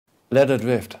Let her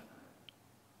drift.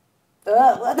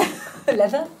 What?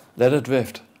 Letter? Let her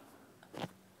drift.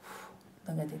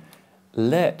 Don't get it.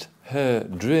 Let her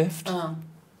drift.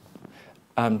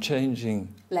 I'm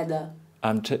changing. Leather.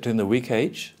 I'm doing the weak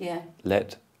H. Yeah.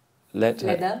 Let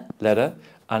Leather. her.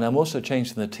 And I'm also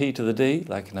changing the T to the D,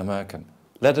 like an American.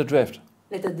 Let her drift.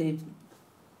 Let her drift.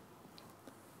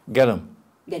 Get 'em.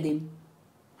 Get him.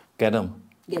 Get 'em.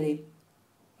 Get him.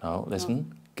 No,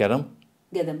 listen. Get 'em.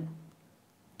 Get him.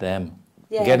 Them.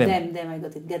 Yeah, Get him. them, I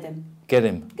got it. Get them. Get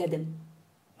him. Get him.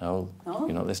 No, No?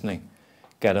 you're not listening.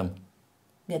 Get 'em.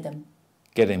 Get them.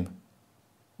 Get him.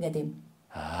 Get him.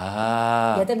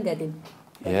 Ah. Get him, get him.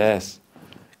 Yes.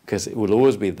 Because it will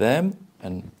always be them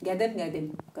and Get them, get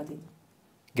him. Got it.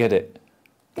 get it.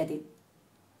 Get it.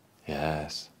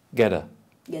 Yes. Get her.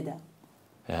 Get her.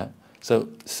 Yeah. So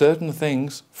certain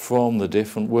things from the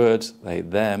different words, like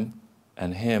them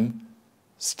and him,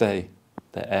 stay.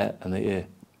 The e and the ear.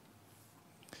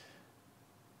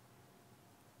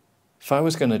 If I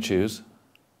was going to choose,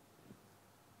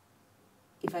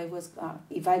 If I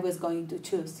was going to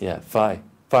choose. yeah, if I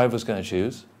was going to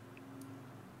choose,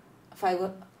 If I was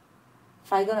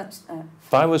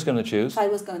going to choose.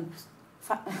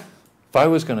 if I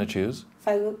was going to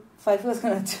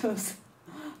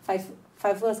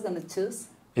choose,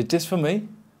 is this for me?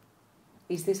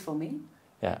 Is this for me?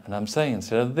 Yeah, and I'm saying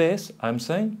instead of this, I'm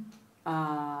saying,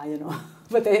 I don't know,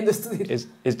 but I understood it.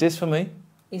 is this for me?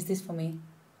 Is this for me?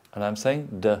 And I'm saying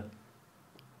the.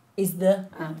 Is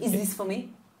this for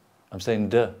me? I'm saying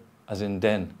the, as in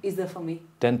den. Is there for me?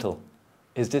 Dental.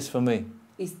 Is this for me?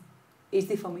 Is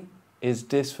this for me? Is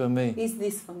this for me? Is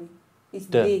this for me? Is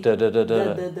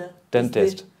The.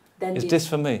 Dentist. Dentist. Is this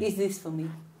for me? Is this for me?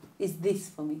 Is this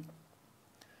for me?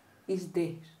 Is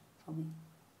this for me?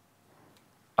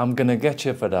 I'm gonna get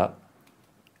you for that.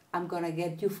 I'm gonna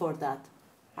get you for that.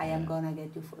 I am gonna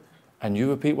get you for that. And you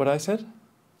repeat what I said?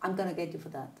 I'm gonna get you for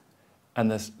that. And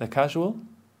the casual?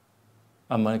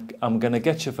 I'm gonna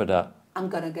get you for that. I'm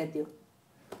gonna get you.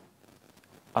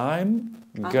 I'm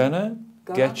gonna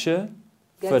get you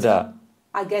for that.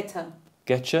 I get her.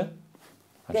 Get you?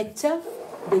 Get you?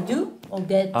 Did you? Or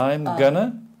get I'm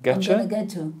gonna get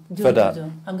you for that.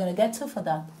 I'm gonna get you for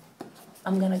that.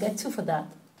 I'm gonna get you for that.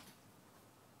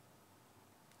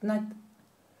 Not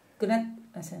good night.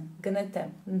 Good night,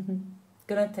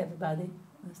 good night, everybody.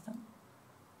 Understand?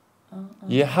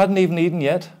 You hadn't even eaten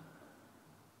yet.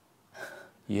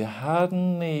 You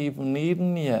hadn't even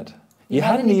eaten yet. You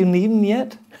hadn't even eaten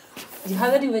yet? You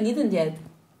haven't even eaten yet.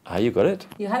 Ah, you got it.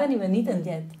 You haven't even eaten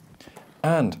yet.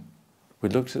 And we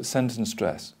looked at sentence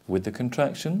stress with the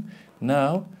contraction.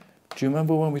 Now, do you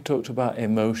remember when we talked about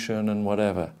emotion and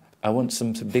whatever? I want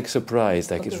some big surprise,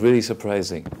 like it's really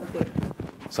surprising. Okay.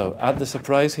 So add the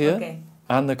surprise here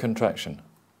and the contraction.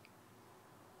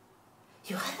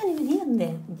 You haven't even eaten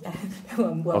yet.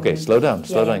 Okay, slow down,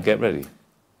 get ready.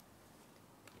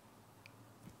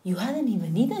 You haven't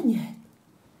even eaten yet.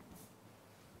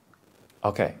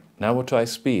 Okay, now we'll try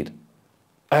speed.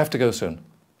 I have to go soon.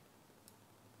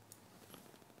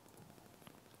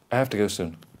 I have to go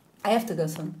soon. I have to go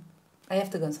soon. I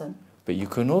have to go soon. But you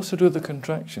can also do the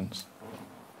contractions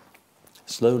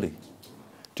slowly.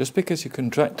 Just because you're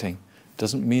contracting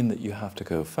doesn't mean that you have to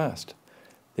go fast.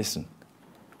 Listen,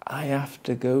 I have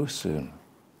to go soon.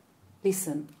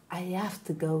 Listen, I have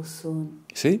to go soon.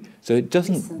 See? So it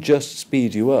doesn't just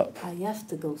speed you up. I have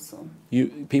to go soon.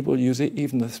 People use it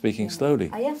even if they're speaking slowly.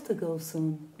 I have to go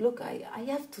soon. Look, I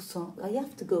have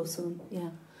to go soon. Yeah.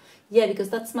 Yeah, because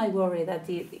that's my worry, that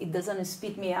it doesn't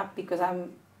speed me up because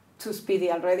I'm too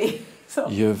speedy already. So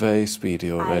you're very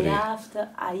speedy already.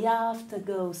 I have to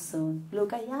go soon.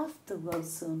 Look, I have to go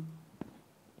soon.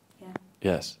 Yeah.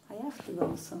 Yes. I have to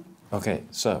go soon. Okay,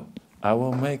 so I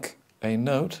will make a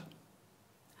note.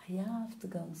 I have to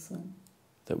go soon.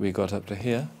 That we got up to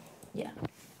here. Yeah.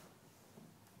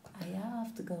 I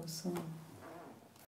have to go soon.